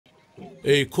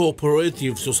A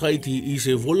cooperative society is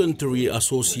a voluntary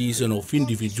association of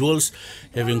individuals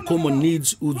having common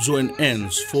needs who join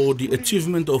hands for the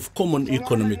achievement of common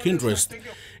economic interest.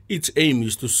 Its aim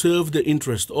is to serve the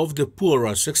interest of the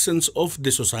poorer sections of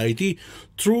the society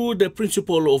through the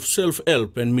principle of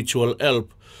self-help and mutual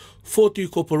help. 40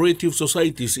 cooperative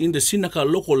societies in the Cenaka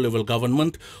local level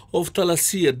government of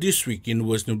Talasea district in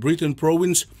West New Britain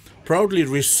province proudly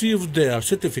received their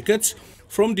certificates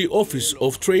from the Office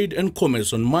of Trade and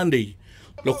Commerce on Monday.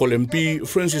 Local MP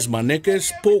Francis Maneke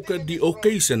spoke at the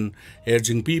occasion,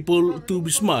 urging people to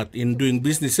be smart in doing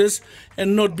businesses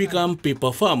and not become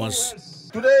paper farmers.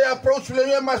 Today, approach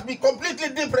must be completely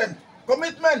different.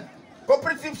 Commitment.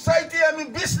 Cooperative society, I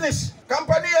mean business.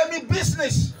 Company, I mean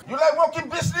business. You like working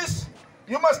business?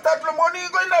 You must start the morning, you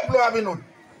go in up afternoon.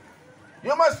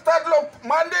 You must start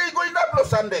Monday, you go in up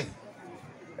Sunday.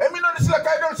 I mean, it's like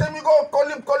I don't say you go call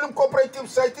him cooperative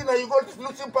society, now you go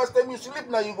losing past time, you sleep,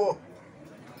 now you go.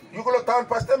 You go to town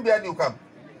past time, behind you come.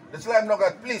 That's why I'm not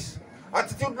got, please.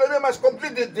 Attitude must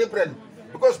completely different.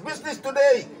 Because business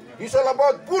today is all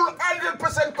about full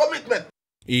 100% commitment.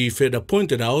 He further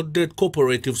pointed out that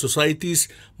cooperative societies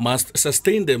must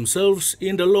sustain themselves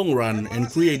in the long run and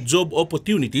create job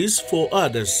opportunities for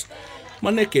others.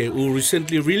 Maneke, who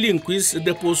recently relinquished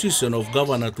the position of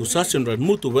governor to Sachendran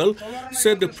Mutuwal,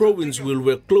 said the province will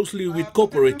work closely with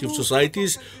cooperative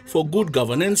societies for good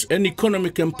governance and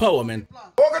economic empowerment.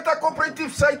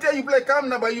 Cooperative society, you play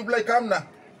Kamna, but you play Kamna.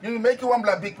 You make one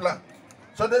big plan.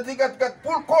 So that they got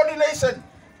full coordination.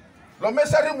 Lo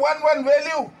measuring one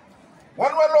value.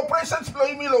 One operations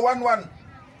flow me lo one.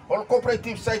 All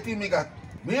cooperative society me got.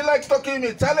 Me like talking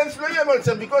me challenge flow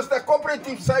you because the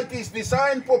cooperative society is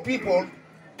designed for people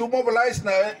to mobilize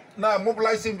na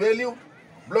mobilizing value,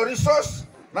 lo resource,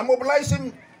 na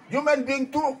mobilizing human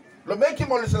being too, lo make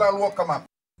him all work come up.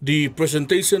 The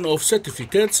presentation of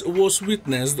certificates was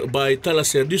witnessed by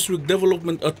Talasea District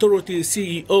Development Authority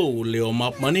CEO Leo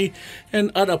Mapmani and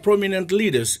other prominent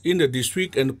leaders in the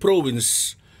district and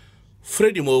province.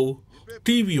 Freddie Mo,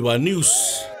 TVWAN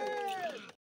News.